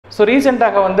So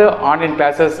ரீசெண்டாக வந்து online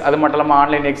classes அது மட்டும் இல்லாமல்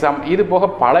ஆன்லைன் எக்ஸாம் இது போக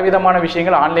பலவிதமான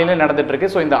விஷயங்கள் ஆன்லைனில் நடந்துட்டு இருக்கு.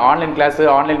 ஸோ இந்த ஆன்லைன் கிளாஸ்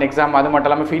ஆன்லைன் எக்ஸாம் அது மட்டும்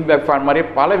இல்லாமல் ஃபீட்பேக் ஃபார்ம் மாதிரி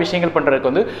பல விஷயங்கள் பண்ணுறதுக்கு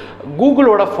வந்து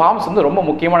கூகுளோட ஃபார்ம்ஸ் வந்து ரொம்ப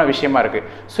முக்கியமான விஷயமா இருக்குது.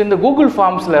 ஸோ இந்த கூகுள்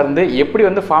ஃபார்ம்ஸில் இருந்து எப்படி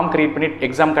வந்து ஃபார்ம் கிரியேட் பண்ணி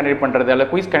எக்ஸாம் கண்டக்ட் பண்ணுறது அல்ல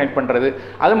குயிஸ் கண்டக்ட் பண்ணுறது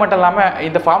அது மட்டும் இல்லாமல்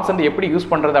இந்த ஃபார்ம்ஸ் வந்து எப்படி யூஸ்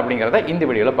பண்ணுறது அப்படிங்கிறத இந்த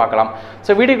வீடியோவில் பார்க்கலாம்.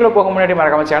 ஸோ வீடியோக்குள்ள போக முன்னாடி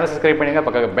மறக்காம சேனல் சப்ஸ்கிரைப் பண்ணுங்க,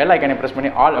 பக்கம் பெல் ஐக்கானை ப்ரெஸ்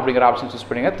பண்ணி ஆல் அப்படிங்கிற ஆப்ஷன் சூஸ்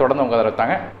பண்ணுங்க. தொடர்ந்து உங்க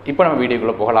தரத்தாங்க. இப்போ நம்ம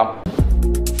வீடியோக்குள்ள போகலாம்.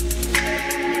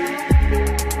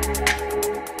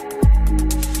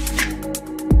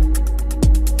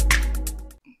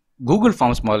 கூகுள்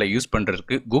ஃபார்ம்ஸ் முதல்ல யூஸ்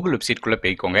பண்ணுறதுக்கு கூகுள் வெப்சைட்குள்ளே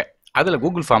போய்க்கோங்க. அதில்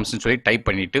கூகுள் ஃபார்ம்ஸ்னு சொல்லி டைப்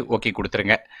பண்ணிவிட்டு ஓகே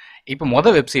கொடுத்துருங்க. இப்போ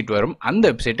மொதல் வெப்சைட் வரும்,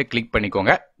 அந்த வெப்சைட்டை கிளிக்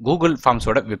பண்ணிக்கோங்க. கூகுள்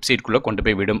ஃபார்ம்ஸோட வெப்சைட்குள்ளே கொண்டு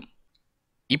போய் விடும்.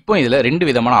 இப்போ இதில் ரெண்டு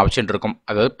விதமான ஆப்ஷன் இருக்கும்.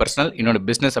 அதாவது பர்சனல், இன்னொன்று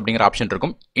பிஸ்னஸ் அப்படிங்கிற ஆப்ஷன்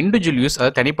இருக்கும். இண்டிவிஜுவல் யூஸ்,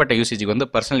 அதாவது தனிப்பட்ட யூசேஜுக்கு வந்து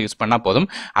பர்சனல் யூஸ் பண்ணால் போதும்.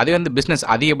 அதே வந்து பிஸ்னஸ்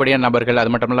அதிகப்படியான நபர்கள் அது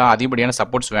மட்டும் இல்லாமல் அதிகப்படியான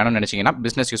சப்போர்ட்ஸ் வேணும்னு நினச்சிங்கன்னா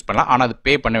பிஸ்னஸ் யூஸ் பண்ணலாம். ஆனால் அது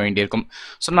பே பண்ண வேண்டியிருக்கும்.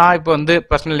 ஸோ நான் இப்போ வந்து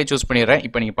பர்சனலி சூஸ் பண்ணிடுறேன்.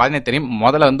 இப்போ நீங்கள் பார்த்தீங்கன்னா தெரியும்,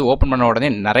 முதல்ல வந்து ஓப்பன் பண்ண உடனே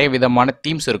நிறைய விதமான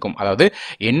தீம்ஸ் இருக்கும். அதாவது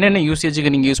என்னென்ன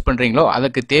யூசேஜுக்கு நீங்கள் யூஸ் பண்ணுறீங்களோ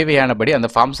அதுக்கு தேவையானபடி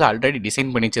அந்த ஃபார்ம்ஸை ஆல்ரெடி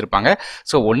டிசைன் பண்ணி வச்சிருப்பாங்க.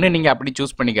 ஸோ ஒன்று நீங்கள் அப்படி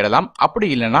சூஸ் பண்ணிக்கிடலாம், அப்படி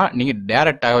இல்லைனா நீங்கள்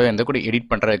டேரெக்டாகவே வந்து கூட எடிட்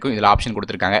பண்ணுறதுக்கும் இதில் ஆப்ஷன்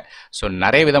கொடுத்துருக்காங்க. ஸோ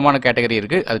நிறைய விதமான கேட்டகரி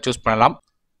இருக்குது, அதை சூஸ் பண்ணலாம்.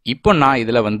 இப்போ நான்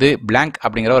இதில் வந்து blank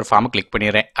அப்படிங்கிற ஒரு ஃபார்மை கிளிக்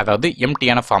பண்ணிடுறேன், அதாவது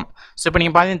எம்டியான ஃபார்ம். ஸோ இப்போ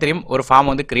நீங்கள் பார்த்தீங்கன்னா தெரியும், ஒரு ஃபார்ம்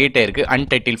வந்து கிரியேட் ஆயிருக்கு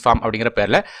அன்டைட்டில் ஃபார்ம் அப்படிங்கிற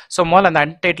பேரில். ஸோ முதல்ல அந்த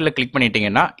அன்டைட்டில் கிளிக்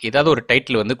பண்ணிட்டீங்கன்னா ஏதாவது ஒரு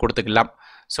டைட்டில் வந்து கொடுத்துக்கலாம்.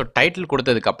 ஸோ டைட்டில்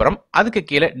கொடுத்ததுக்கப்புறம் அதுக்கு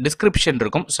கீழே டிஸ்கிரிப்ஷன்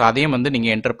இருக்கும். ஸோ அதையும் வந்து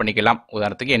நீங்கள் என்டர் பண்ணிக்கலாம்.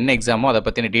 உதாரணத்துக்கு என்ன எக்ஸாமோ அதை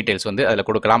பற்றின டீட்டெயில்ஸ் வந்து அதில்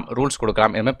கொடுக்கலாம், ரூல்ஸ்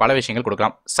கொடுக்கலாம், இது மாதிரி பல விஷயங்கள்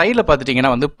கொடுக்கலாம். சைடில்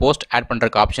பார்த்துட்டிங்கன்னா வந்து போஸ்ட் ஆட்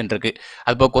பண்ணுறதுக்கு ஆப்ஷன் இருக்குது.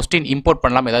 அது போக கொஸ்டின் இம்போர்ட்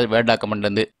பண்ணலாம், ஏதாவது வேர்ட்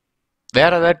டாக்குமெண்ட்லேருந்து.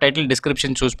 வேறு ஏதாவது டைட்டில்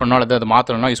டிஸ்கிரிப்ஷன் சூஸ் பண்ணோம் அல்லது அதை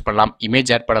மாற்றணும்னா யூஸ் பண்ணலாம். இமேஜ்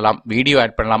ஆட் பண்ணலாம், வீடியோ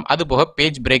ஆட் பண்ணலாம். அது போக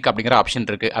பேஜ் பிரேக் அப்படிங்கிற ஆப்ஷன்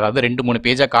இருக்குது. அதாவது 2-3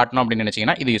 பேஜாக காட்டணும் அப்படின்னு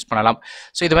நினச்சிங்கன்னா இது யூஸ் பண்ணலாம்.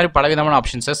 ஸோ இது மாதிரி பலவிதமான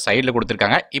ஆப்ஷன்ஸை சைடில்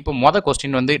கொடுத்துருக்காங்க. இப்போ மொதல்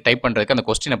கொஸ்டின் வந்து டைப் பண்ணுறதுக்கு அந்த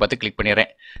கொஸ்டினை பார்த்து கிளிக் பண்ணிடுறேன்.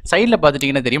 சைடில்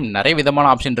பார்த்துட்டிங்கன்னா தெரியும், நிறைய விதமான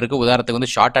ஆப்ஷன் இருக்குது. உதாரணத்துக்கு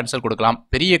வந்து ஷார்ட் ஆன்சர் கொடுக்கலாம்,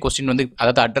 பெரிய கொஸ்டின் வந்து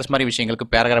அதாவது அட்ரஸ் மாதிரி விஷயங்களுக்கு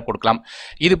பேராகிராஃப் கொடுக்கலாம்.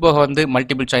 இது போக வந்து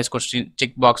multiple choice question,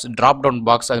 check box, drop down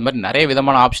box, அது மாதிரி நிறைய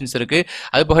விதமான ஆப்ஷன்ஸ் இருக்குது.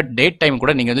 அது போக டேட் டைம்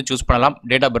கூட நீங்கள் வந்து சூஸ் பண்ணலாம்.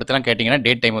 டேட் ஆஃப் பர்த்லாம் கேட்டிங்கன்னா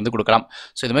டேட் டைம் வந்து கொடுக்கலாம்.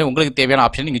 ஸோ இது மாதிரி உங்களுக்கு தேவையான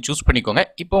ஆப்ஷன் நீங்கள் சூஸ் பண்ணிக்கோங்க.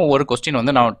 இப்போ ஒரு கொஸ்டின்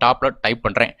வந்து நான் டாப்பில் டைப்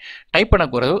பண்ணுறேன். டைப் பண்ண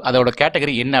பிறகு அதோட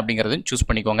கேட்டகரி என்ன அப்படிங்கிறது சூஸ்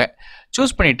பண்ணிக்கோங்க.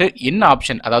 சூஸ் பண்ணிவிட்டு என்ன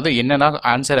ஆப்ஷன், அதாவது என்னென்ன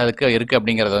ஆன்சர் அதுக்கு இருக்குது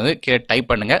அப்படிங்கிறத வந்து கீழே டைப்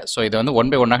பண்ணுங்கள். ஸோ இதை வந்து 1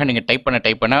 by 1 நீங்கள் டைப்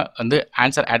பண்ண வந்து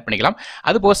ஆன்சர் ஆட் பண்ணிக்கலாம்.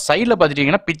 அதுபோக சைடில்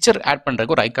பார்த்துட்டிங்கன்னா பிக்சர் ஆட்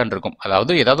பண்ணுறதுக்கு ஒரு ஐக்கான் இருக்கும்.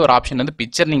 அதாவது ஏதாவது ஒரு ஆப்ஷன் வந்து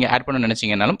பிக்சர் நீங்கள் ஆட் பண்ண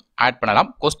நினச்சிங்கன்னாலும் ஆட்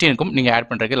பண்ணலாம். கொஸ்டினுக்கும் நீங்கள் ஆட்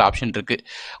பண்ணுறதுக்கு ஆப்ஷன் இருக்குது.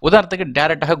 உதாரணத்துக்கு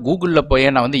டேரெக்டாக கூகுளில் போய்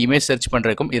நான் வந்து இமேஜ் சர்ச்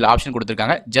பண்ணுறதுக்கும் இதில் ஆப்ஷன்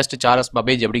கொடுத்துருக்காங்க. ஜஸ்ட் சார்லஸ்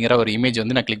பபேஜ் அப்படிங்கிற ஒரு இமேஜ்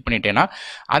வந்து நான் கிளிக் பண்ணிட்டேன்னா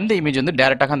அந்த இமேஜ் வந்து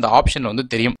டேரெக்டாக அந்த ஆப்ஷன் வந்து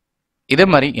தெரியும். இதே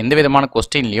மாதிரி எந்த விதமான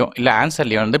கொஸ்டின்லையோ இல்லை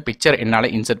ஆன்சர்லையோ வந்து பிக்சர்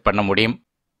என்னால் இன்சர்ட் பண்ண முடியும்.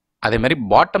 அதே மாதிரி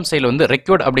பாட்டம் சைடில் வந்து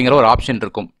ரெக்கார்ட் அப்படிங்கிற ஒரு ஆப்ஷன்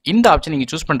இருக்கும். இந்த ஆப்ஷன் நீங்கள்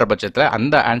சூஸ் பண்ணுற பட்சத்தில்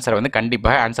அந்த ஆன்சரை வந்து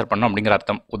கண்டிப்பாக ஆன்சர் பண்ணணும் அப்படிங்கிற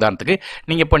அர்த்தம். உதாரணத்துக்கு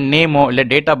நீங்கள் இப்போ நேமோ இல்லை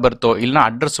டேட் ஆஃப் பர்த்தோ இல்லைனா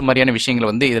அட்ரஸ் மாதிரியான விஷயங்களை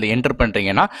வந்து இதில் என்டர்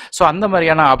பண்ணுறீங்கன்னா ஸோ அந்த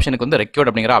மாதிரியான ஆப்ஷனுக்கு வந்து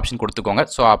ரெக்கார்ட் அப்படிங்கிற ஆப்ஷன் கொடுத்துக்கோங்க.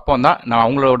 ஸோ அப்போ தான் நான்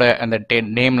அவங்களோட அந்த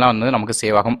நேம்லாம் வந்து நமக்கு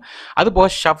சேவ் ஆகும். அதுபோக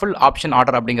ஷஃபிள் ஆப்ஷன்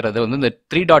ஆர்டர் அப்படிங்கிறது வந்து இந்த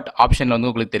 3 டாட் ஆப்ஷனில்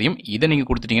வந்து உங்களுக்கு தெரியும். இதை நீங்கள்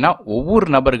கொடுத்துட்டீங்கன்னா ஒவ்வொரு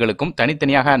நபர்களுக்கும்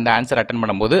தனித்தனியாக அந்த ஆன்சர் அட்டன்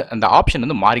பண்ணும்போது அந்த ஆப்ஷன்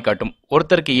வந்து மாறி காட்டும்.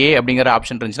 ஒருத்தருக்கு ஏ அப்படிங்கிற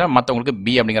ஆப்ஷன் இருந்துச்சுன்னா மற்றவங்களுக்கு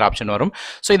பி அப்படிங்கிற ஆப்ஷன் வரும்.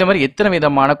 ஸோ இந்த மாதிரி எத்தனை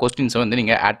விதமான கொஸ்டின்ஸை வந்து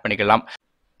நீங்கள் ஆட் பண்ணிக்கலாம்.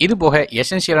 இது போக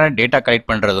எசென்ஷியலான டேட்டா கலெக்ட்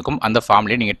பண்ணுறதுக்கும் அந்த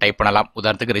ஃபார்ம்லேயே நீங்கள் டைப் பண்ணலாம்.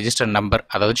 உதாரணத்துக்கு ரெஜிஸ்டர் நம்பர்,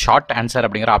 அதாவது ஷார்ட் ஆன்சர்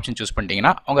அப்படிங்கிற ஆப்ஷன் சூஸ்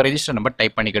பண்ணிட்டீங்கன்னா அவங்க ரெஜிஸ்டர் நம்பர்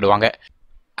டைப் பண்ணிக்கிடுவாங்க.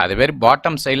 அதுவே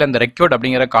பாட்டம் சைடில் அந்த ரெக்கார்ட்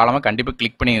அப்படிங்கிற காலமை கண்டிப்பாக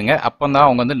கிளிக் பண்ணிடுங்க. அப்போ தான்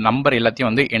அவங்க வந்து நம்பர் எல்லாத்தையும்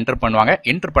வந்து என்டர் பண்ணுவாங்க.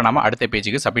 என்டர் பண்ணாமல் அடுத்த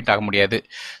பேஜுக்கு சப்மிட் ஆக முடியாது.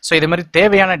 ஸோ இது மாதிரி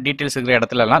தேவையான டீட்டெயில்ஸ் இருக்கிற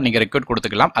இடத்துலலாம் நீங்கள் ரெக்கார்ட்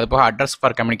கொடுத்துக்கலாம். அது போக அட்ரஸ்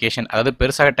ஃபார் கம்யூனிகேஷன், அதாவது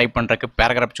பெருசாக டைப் பண்ணுறதுக்கு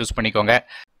பேராகிராஃப் சூஸ் பண்ணிக்கோங்க.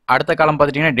 அடுத்த காலம்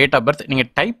பார்த்துட்டிங்கன்னா டேட் ஆஃப் பர்த். நீங்கள்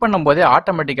டைப் பண்ணும்போதே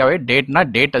ஆட்டோமேட்டிக்காகவே டேட்னா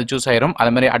டேட் அது சூஸ் ஆயிரும்.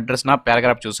 அது மாதிரி அட்ரஸ்னா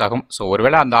பேராகிராஃப் சூஸ் ஆகும். ஸோ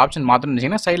ஒருவேளை அந்த ஆப்ஷன் மாற்றணும்னு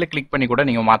நினச்சிங்கன்னா சைடில் கிளிக் பண்ணி கூட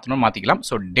நீங்கள் மாற்றிக்கலாம்.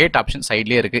 ஸோ டேட் ஆப்ஷன்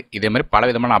சைட்லேயே இருக்குது. இதே மாதிரி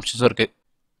பல விதமான ஆப்ஷன்ஸும் இருக்குது.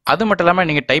 அது மட்டும் இல்லாமல்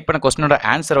நீங்கள் டைப் பண்ண கொஸ்டினோட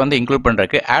ஆன்சர் வந்து இன்க்ளூட்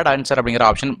பண்ணுறதுக்கு ஆட் ஆன்சர் அப்படிங்கிற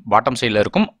ஆப்ஷன் பாட்டம் சைடில்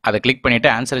இருக்கும். அதை கிளிக் பண்ணிவிட்டு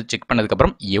ஆன்சரை செக்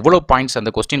பண்ணதுக்கப்புறம் எவ்வளோ பாயிண்ட்ஸ்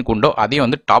அந்த கொஸ்டினுக்கு உண்டோ அதையும்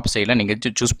வந்து டாப் சைடில் நீங்கள்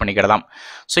சூஸ் பண்ணிக்கிடலாம்.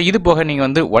 ஸோ இது போக நீங்கள்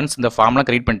வந்து ஒன்ஸ் இந்த ஃபார்ம்லாம்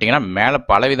கிரியேட் பண்ணிட்டீங்கன்னா மேலே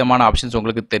பல விதமான ஆப்ஷன்ஸ்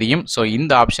உங்களுக்கு தெரியும். ஸோ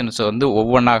இந்த ஆப்ஷன்ஸ் வந்து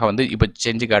ஒவ்வொன்றாக வந்து இப்போ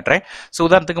செஞ்சு காட்டுறேன். ஸோ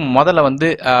உதாரணத்துக்கு முதல்ல வந்து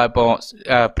இப்போ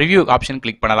ப்ரிவ்யூ ஆப்ஷன்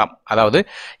கிளிக் பண்ணலாம். அதாவது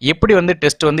எப்படி வந்து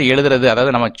டெஸ்ட் வந்து எழுதுறது,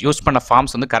 அதாவது நம்ம யூஸ் பண்ண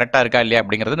ஃபார்ம்ஸ் வந்து கரெக்டாக இருக்கா இல்லையா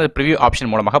அப்படிங்கிறது இந்த ப்ரிவ்யூ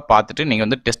ஆப்ஷன் மூலமாக பார்த்துட்டு நீங்கள்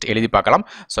வந்து டெஸ்ட் எழுதி பார்க்கலாம்.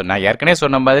 ஸோ நான் ஏற்கனவே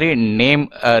சொன்ன மாதிரி நேம்,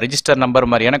 ரெஜிஸ்டர் நம்பர்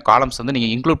மாதிரியான காலம்ஸ் வந்து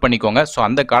நீங்கள் இன்க்ளூட் பண்ணிக்கோங்க. ஸோ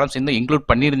அந்த காலம்ஸ் வந்து இன்க்ளூட்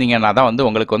பண்ணியிருந்தீங்கன்னா தான் வந்து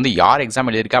உங்களுக்கு வந்து யார் எக்ஸாம்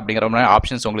எழுதியிருக்கா அப்படிங்கிற மாதிரி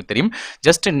ஆப்ஷன்ஸ் உங்களுக்கு தெரியும்.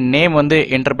 ஜஸ்ட் நேம் வந்து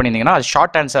என்டர் பண்ணியிருந்தீங்கன்னா அது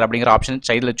ஷார்ட் ஆன்சர் அப்படிங்கிற ஆப்ஷன்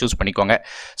சைடில் சூஸ் பண்ணிக்கோங்க.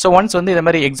 ஸோ ஒன்ஸ் வந்து இந்த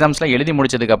மாதிரி எக்ஸாம்ஸ்லாம் எழுதி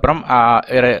முடிச்சதுக்கப்புறம்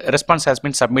ரெஸ்பான்ஸ் ஹேஸ்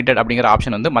பீன் சப்மிட்டட் அப்படிங்கிற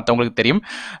ஆப்ஷன் வந்து மற்றவங்களுக்கு தெரியும்.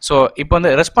 ஸோ இப்போ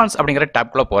வந்து ரெஸ்பான்ஸ் அப்படிங்கிற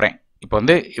டேப்குள்ளே போகிறேன். இப்போ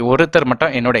வந்து ஒருத்தர்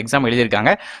மட்டும் என்னோட எக்ஸாம்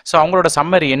எழுதியிருக்காங்க. ஸோ அவங்களோட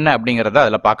சம்மரி என்ன அப்படிங்கிறத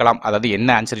அதில் பார்க்கலாம். அதாவது என்ன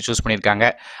ஆன்சர் சூஸ் பண்ணியிருக்காங்க,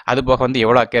 அது போக வந்து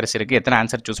எவ்வளோ அக்யூரசி இருக்குது, எத்தனை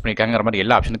ஆன்சர் சூஸ் பண்ணியிருக்காங்கிற மாதிரி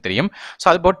எல்லா ஆப்ஷனும் தெரியும். ஸோ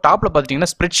அது போக டாப்பில்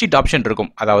பார்த்துட்டிங்கன்னா ஸ்ப்ரெட்ஷீட் ஆப்ஷன்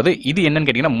இருக்கும். அதாவது இது என்னன்னு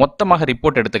கேட்டிங்கன்னா மொத்தமாக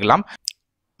ரிப்போர்ட் எடுத்துக்கலாம்.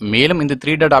 மேலும் இந்த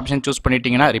 3 டாட் ஆப்ஷன் சூஸ்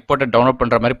பண்ணிட்டீங்கன்னா ரிப்போர்ட்டை டவுன்லோட்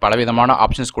பண்ணுற மாதிரி பலவிதமான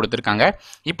ஆப்ஷன்ஸ் கொடுத்துருக்காங்க.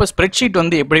 இப்போ ஸ்ப்ரெட்ஷீட்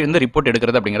வந்து எப்படி வந்து ரிப்போர்ட்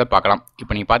எடுக்கிறது அப்படிங்கிறத பார்க்கலாம்.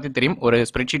 இப்போ நீங்கள் பார்த்து தெரியும், ஒரு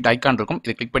ஸ்ப்ரெட்ஷீட் ஐக்கான் இருக்கும்,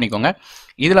 இதை கிளிக் பண்ணிக்கோங்க.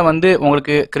 இதில் வந்து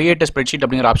உங்களுக்கு கிரியேட் ஸ்ப்ரெட்ஷீட்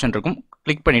அப்படிங்கிற ஆப்ஷன் இருக்கும்,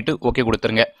 கிளிக் பண்ணிவிட்டு ஓகே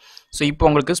கொடுத்துருங்க. ஸோ இப்போ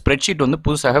உங்களுக்கு ஸ்ப்ரெட்ஷீட் வந்து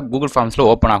புதுசாக கூகுள் ஃபார்ம்ஸில்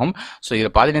ஓப்பன் ஆகும். ஸோ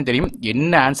இதில் பார்த்தீங்கன்னா தெரியும்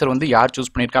என்ன ஆன்சர் வந்து யார்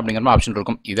சூஸ் பண்ணியிருக்கா அப்படிங்கிற மாதிரி ஆப்ஷன்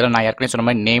இருக்கும். இதில் நான் ஏற்கனவே சொன்ன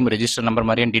மாதிரி நேம், ரெஜிஸ்டர் நம்பர்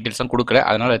மாதிரியான டீட்டெயில்ஸும் கொடுக்கல,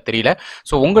 அதனால் தெரியல.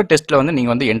 ஸோ உங்கள் டெஸ்ட்டில் வந்து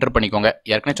நீங்கள் வந்து என்டர் பண்ணிக்கோங்க.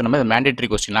 ஏற்கனவே சொன்ன மாதிரி மேண்டேட்டரி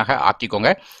கொஸ்டினாக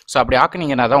ஆக்கிக்கோங்க. ஸோ அப்படி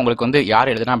ஆக்குனீங்கன்னா தான் உங்களுக்கு வந்து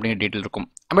யார் எழுதுனா அப்படிங்கிற டீட்டெயில் இருக்கும்.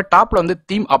 நம்ம டாப்பில் வந்து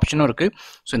தீம் ஆப்ஷனும் இருக்குது.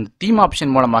 ஸோ இந்த தீம்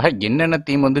ஆப்ஷன் மூலமாக என்னென்ன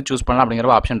தீம் வந்து சூஸ் பண்ணலாம்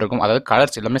அப்படிங்கிற ஆப்ஷன் இருக்கும். அதாவது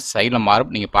கலர்ஸ் எல்லாமே சைடில்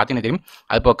மாறும், நீங்கள் பார்த்தீங்கன்னா தெரியும்.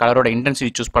 அது இப்போ கலரோட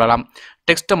இன்டென்சிட்டி சூஸ் பண்ணலாம்,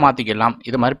 டெக்ஸ்ட்டை மாற்றிக்கலாம்.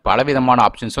 இது மாதிரி பலவிதமான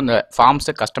ஆப்ஷன்ஸும் இந்த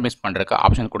ஃபார்ம்ஸை கஸ்டமைஸ் பண்ணுறதுக்கு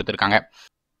ஆப்ஷன் கொடுத்துருக்காங்க.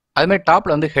 அதுமாதிரி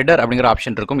டாப்பில் வந்து ஹெடர் அப்படிங்கிற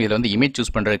ஆப்ஷன் இருக்கும். இதில் வந்து இமேஜ்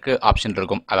சூஸ் பண்ணுறதுக்கு ஆப்ஷன்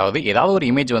இருக்கும். அதாவது ஏதாவது ஒரு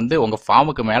இமேஜ் வந்து உங்கள்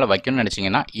ஃபார்முக்கு மேலே வைக்கணும்னு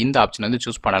நினச்சிங்கன்னா இந்த ஆப்ஷன் வந்து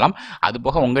சூஸ் பண்ணலாம். அது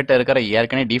போக உங்கள்கிட்ட இருக்கிற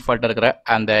ஏற்கனவே டிஃபால்ட்டாக இருக்கிற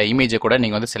அந்த இமேஜை கூட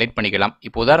நீங்கள் வந்து செலக்ட் பண்ணிக்கலாம்.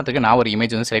 இப்போ உதாரணத்துக்கு நான் ஒரு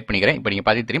இமேஜ் வந்து செலக்ட் பண்ணிக்கிறேன். இப்போ நீங்கள்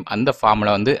பார்த்து தெரியும் அந்த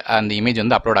ஃபார்மில் வந்து அந்த இமேஜ்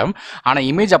வந்து அப்லோட் ஆகும். ஆனால்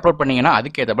இமேஜ் அப்லோட் பண்ணிங்கன்னா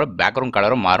அதுக்கு ஏற்றப்போ பேக்ரவுண்ட்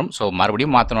கலரும் மாறும். ஸோ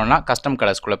மறுபடியும் மாற்றணும்னா கஸ்டம்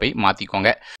கலர்ஸ்குள்ளே போய்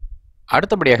மாற்றிக்கோங்க.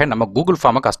 அடுத்தபடியாக நம்ம கூகுள்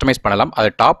ஃபார்மை கஸ்டமைஸ் பண்ணலாம். அது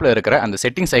டாப்பில் இருக்கிற அந்த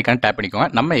செட்டிங்ஸ் ஐக்கான் டேப் பண்ணிக்கோங்க.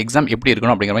 நம்ம எக்ஸாம் எப்படி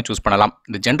இருக்கணும் அப்படிங்கிற மாதிரி சூஸ் பண்ணலாம்.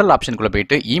 இந்த ஜென்ரல் ஆப்ஷனுக்குள்ளே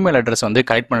போயிட்டு இமெயில் அட்ரஸ் வந்து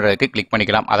கரெக்ட் பண்ணுறதுக்கு கிளிக்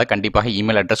பண்ணிக்கலாம். அதை கண்டிப்பாக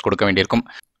இமெயில் அட்ரஸ் கொடுக்க வேண்டியிருக்கும்.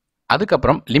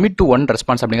 அதுக்கப்புறம் லிமிட் டு 1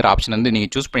 ரெஸ்பான்ஸ் அப்படிங்கிற ஆப்ஷன் வந்து நீங்கள்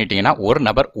சூஸ் பண்ணிட்டீங்கன்னா ஒரு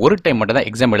நபர் ஒரு டைம் மட்டும் தான்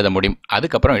எக்ஸாம் எழுத முடியும்.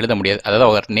 அதுக்கப்புறம் எழுத முடியாது. அதாவது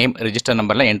அவர் நேம், ரெஜிஸ்டர்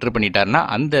நம்பர்லாம் என்ட்ரு பண்ணிட்டாருன்னா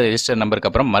அந்த ரெஜிஸ்டர் நம்பருக்கு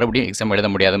அப்புறம் மறுபடியும் எக்ஸாம் எழுத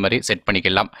முடியாத மாதிரி செட்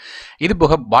பண்ணிக்கலாம். இது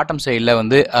போக பாட்டம் சைடில்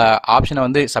வந்து ஆப்ஷனை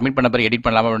வந்து சப்மிட் பண்ண பிறகு எடிட்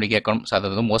பண்ணலாமா அப்படின்னு கேட்கணும். ஸோ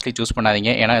அதை வந்து மோஸ்ட்லி சூஸ்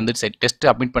பண்ணாதீங்க. ஏன்னா வந்து டெஸ்ட்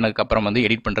சப்மிட் பண்ணதுக்கப்புறம் வந்து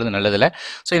எடிட் பண்ணுறது நல்லதில்லை.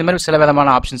 ஸோ இது மாதிரி சில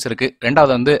விதமான ஆப்ஷன்ஸ் இருக்குது.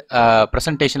 ரெண்டாவது வந்து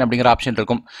ப்ரெசன்டேஷன் அப்படிங்கிற ஆப்ஷன்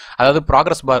இருக்கும். அதாவது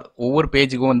ப்ராக்ரஸ் பார் ஒவ்வொரு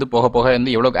பேஜுக்கும் வந்து போக போக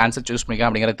வந்து எவ்வளோ ஆன்சர் சூஸ்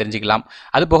பண்ணிக்கலாம் அப்படிங்கிறத தெரிஞ்சிக்கலாம்.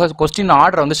 அது போக கொஸ்டின்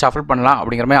ஆர்டர் வந்து ஷஃபிள் பண்ணலாம்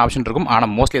அப்படிங்கிற மாதிரி ஆப்ஷன் இருக்கும். ஆனால்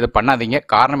மோஸ்ட்லி இதை பண்ணாதீங்க.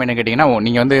 காரணம் என்ன கேட்டிங்கன்னா,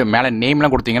 நீங்கள் வந்து மேலே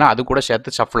நேம்லாம் கொடுத்தீங்கன்னா அது கூட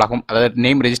சேர்த்து ஷஃபிள் ஆகும். அதாவது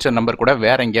நேம், ரெஜிஸ்டர் நம்பர் கூட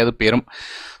வேறு எங்கேயாவது போயிடும்.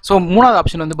 ஸோ மூணாவது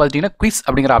ஆப்ஷன் வந்து பார்த்தீங்கன்னா குவிஸ்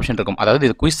அப்படிங்கிற ஆப்ஷன் இருக்கும். அதாவது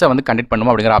இது குவிஸை வந்து கண்டக்ட்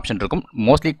பண்ணும் அப்படிங்கிற ஆப்ஷன் இருக்கும்.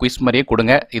 மோஸ்ட்லி குவிஸ் மாதிரியே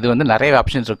கொடுங்க. இது வந்து நிறைய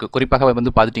ஆப்ஷன்ஸ் இருக்குது. குறிப்பாக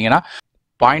வந்து பார்த்துட்டிங்கன்னா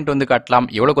பாயிண்ட் வந்து காட்டலாம்,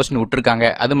 எவ்வளோ கொஸ்டின் விட்டுருக்காங்க,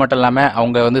 அது மட்டும் இல்லாமல்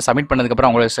அவங்க வந்து சப்மிட்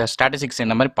பண்ணதுக்கப்புறம் அவங்களோட ஸ்டாட்டிஸ்டிக்ஸ்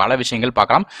இந்த மாதிரி பல விஷயங்கள்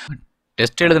பார்க்கலாம்.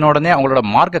 டெஸ்ட் எழுதின உடனே அவங்களோட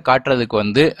மார்க்கை காட்டுறதுக்கு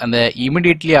வந்து அந்த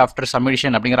இமிடியட்லி ஆஃப்டர்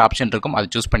சப்மிஷன் அப்படிங்கிற ஆப்ஷன் இருக்கும், அது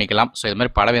சூஸ் பண்ணிக்கலாம். ஸோ இது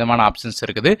மாதிரி பல விதமான ஆப்ஷன்ஸ்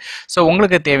இருக்குது. ஸோ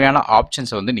உங்களுக்கு தேவையான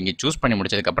ஆப்ஷன்ஸை வந்து நீங்கள் சூஸ் பண்ணி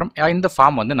முடிச்சதுக்கப்புறம் இந்த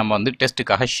ஃபார்ம் வந்து நம்ம வந்து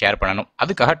டெஸ்ட்டுக்காக ஷேர் பண்ணணும்.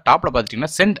 அதுக்காக டாப்பில்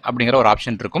பார்த்துட்டிங்கன்னா சென்ட் அப்படிங்கிற ஒரு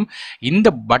ஆப்ஷன் இருக்கும். இந்த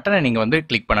பட்டனை நீங்கள் வந்து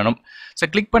கிளிக் பண்ணணும். ஸோ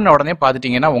கிளிக் பண்ண உடனே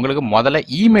பார்த்துட்டிங்கன்னா உங்களுக்கு முதல்ல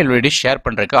இமெயில் ஐடி ஷேர்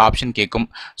பண்ணுறதுக்கு ஆப்ஷன் கேட்கும்.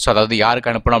 ஸோ அதாவது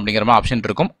யாருக்கு அனுப்பணும் அப்படிங்கிற மாதிரி ஆப்ஷன்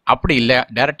இருக்கும். அப்படி இல்லை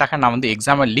டேரெக்டாக நான் வந்து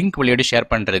எக்ஸாமை லிங்க் வழியோடு ஷேர்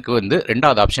பண்ணுறதுக்கு வந்து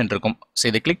ரெண்டாவது ஆப்ஷன் இருக்கும். ஸோ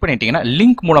இதை கிளிக் பண்ணிட்டீங்கன்னா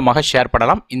லிங்க் மூலமாக ஷேர்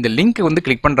பண்ணலாம். இந்த லிங்க் வந்து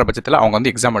கிளிக் பண்ணுற பட்சத்தில் அவங்க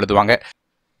வந்து எக்ஸாம் எழுதுவாங்க.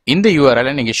 இந்த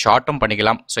யூஆர்எல்லை நீங்கள் ஷார்ட்டும்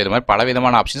பண்ணிக்கலாம். ஸோ இது மாதிரி பல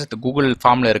விதமான ஆப்ஷன்ஸ் இந்த கூகுள்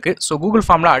ஃபார்மில் இருக்குது. ஸோ கூகுள்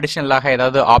ஃபார்மில் அடிஷனலாக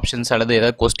ஏதாவது ஆப்ஷன்ஸ் அல்லது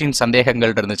ஏதாவது கொஸ்டின்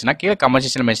சந்தேகங்கள் இருந்துச்சுன்னா கீழே கமெண்ட்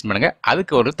செக்ஷனில் மென்ஷன் பண்ணுங்கள்.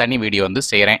 அதுக்கு ஒரு தனி வீடியோ வந்து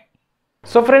செய்கிறேன்.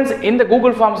 ஸோ ஃப்ரெண்ட்ஸ், இந்த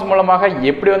கூகுள் ஃபார்ம்ஸ் மூலமாக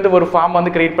எப்படி வந்து ஒரு ஃபார்ம்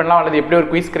வந்து கிரியேட் பண்ணலாம், அல்லது எப்படி ஒரு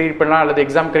குவிஸ் கிரியேட் பண்ணலாம், அல்லது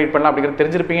எக்ஸாம் கிரியேட் பண்ணலாம் அப்படிங்கிறது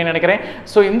தெரிஞ்சிருப்பீங்கன்னு நினைக்கிறேன்.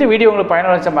 ஸோ இந்த வீடியோ உங்களுக்கு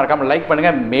பயனுள்ள மறக்காம லைக்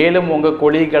பண்ணுங்கள். மேலும் உங்கள்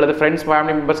கொலீக் அல்லது ஃப்ரெண்ட்ஸ்,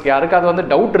 ஃபேமிலி மெம்பர்ஸ்க்கு யாருக்காவது வந்து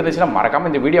டவுட் இருந்துச்சுன்னா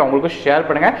மறக்காம இந்த வீடியோ உங்களுக்கு ஷேர்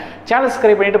பண்ணுங்கள். சேனல்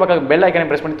சப்ஸ்கிரைப் பண்ணிட்டு பக்கம் பெல் ஐக்கனை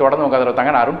பிரஸ் பண்ணி தொடர்ந்து உட்காந்து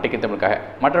வைத்தாங்க. நான் டெக் தமிழுக்காக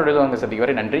மற்ற வீடியோ வந்து சந்திக்க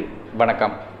வரை நன்றி,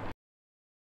 வணக்கம்.